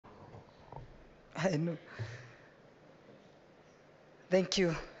I know. Thank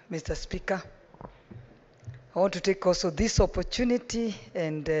you, Mr. Speaker. I want to take also this opportunity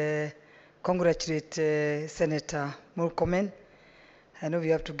and congratulate Senator Murkomen. I know we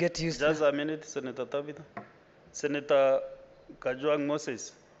have to get used Just a minute, Senator Tabitha. Senator Kajwang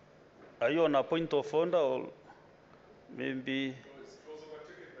Moses, are you on a point of order or maybe?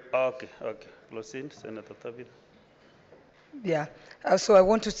 Okay. Proceed, Senator Tabitha. Yeah. Also, I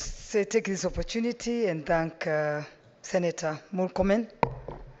want to take this opportunity and thank Senator Murkomen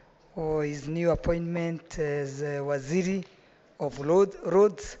for his new appointment as Waziri of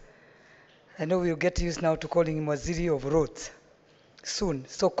Roads. I know we'll get used now to calling him Waziri of Roads soon.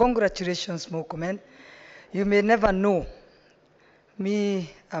 So congratulations, Murkomen. You may never know. Me,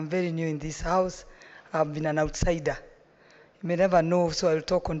 I'm very new in this house. I've been an outsider. You may never know, so I'll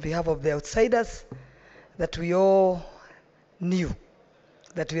talk on behalf of the outsiders, that we all knew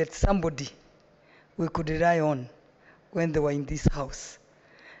that we had somebody we could rely on when they were in this house.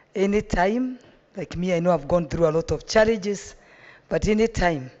 Anytime, like me, I know I've gone through a lot of challenges, but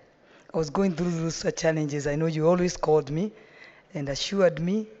anytime I was going through those challenges, I know you always called me and assured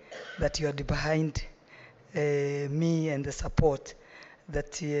me that you are behind me and the support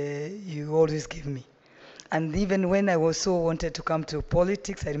that you always give me. And even when I also wanted to come to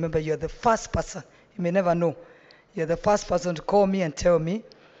politics, I remember you are the first person, you may never know, you're the first person to call me and tell me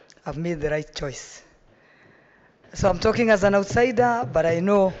I've made the right choice. So I'm talking as an outsider, but I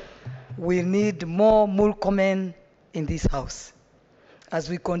know we need more Murkomen in this house. As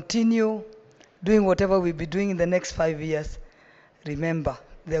we continue doing whatever we'll be doing in the next 5 years, remember,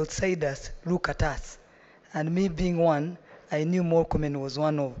 the outsiders look at us. And me being one, I knew Murkomen was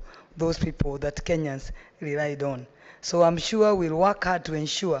one of those people that Kenyans relied on. So I'm sure we'll work hard to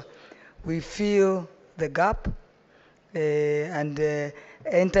ensure we fill the gap and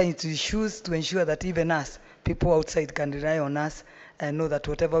enter into the shoes to ensure that even us, people outside, can rely on us and know that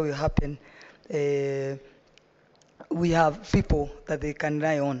whatever will happen, we have people that they can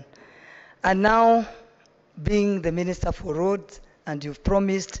rely on. And now, being the Minister for Roads, and you've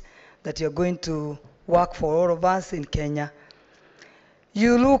promised that you're going to work for all of us in Kenya,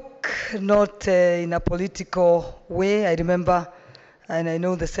 you look not in a political way. I remember, and I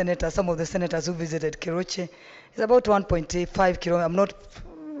know the senators, some of the senators who visited Keroche, it's about 1.85 kilometers. I'm not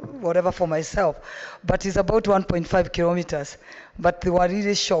whatever for myself, but it's about 1.5 kilometers. But they were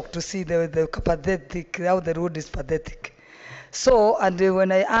really shocked to see the pathetic, how the road is pathetic. So, and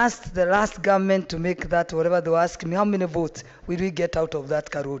when I asked the last government to make that, whatever they were asking me, how many votes will we get out of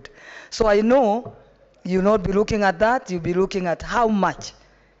that road? So I know you'll not be looking at that, you'll be looking at how much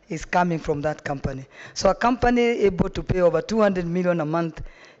is coming from that company. So a company able to pay over 200 million a month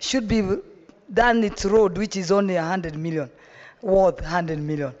should be done its road, which is only 100 million, worth 100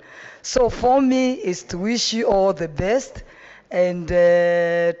 million. So for me, is to wish you all the best, and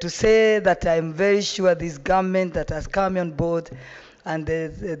to say that I'm very sure this government that has come on board and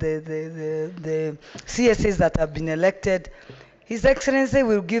the CSAs that have been elected, His Excellency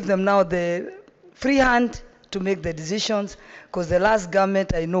will give them now the free hand to make the decisions, because the last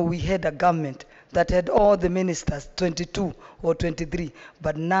government, I know we had a government that had all the ministers, 22 or 23,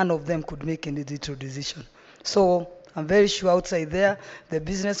 but none of them could make any digital decision. So I'm very sure outside there, the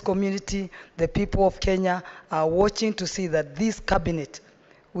business community, the people of Kenya are watching to see that this cabinet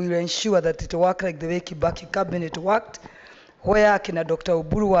will ensure that it works like the way Kibaki cabinet worked, where Kina Dr.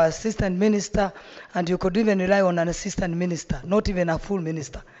 Oburu was assistant minister, and you could even rely on an assistant minister, not even a full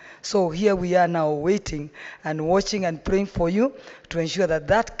minister. So here we are now waiting and watching and praying for you to ensure that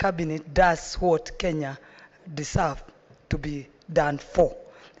that cabinet does what Kenya deserves to be done for.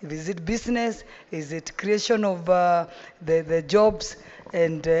 Is it business? Is it creation of the jobs,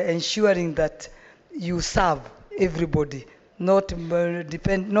 and ensuring that you serve everybody, not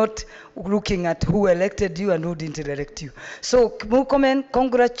not looking at who elected you and who didn't elect you. So Murkomen,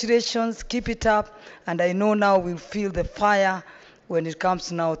 congratulations, keep it up, and I know now we'll feel the fire when it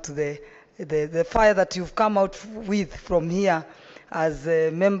comes now to the fire that you've come out with from here as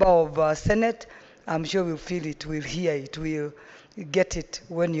a member of Senate. I'm sure we'll feel it, we'll hear it, we'll get it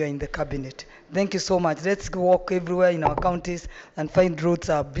when you're in the cabinet. Thank you so much. Let's go walk everywhere in our counties and find roads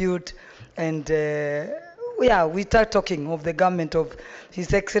are built, and yeah, we start talking of the government of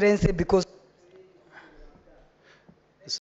His Excellency, because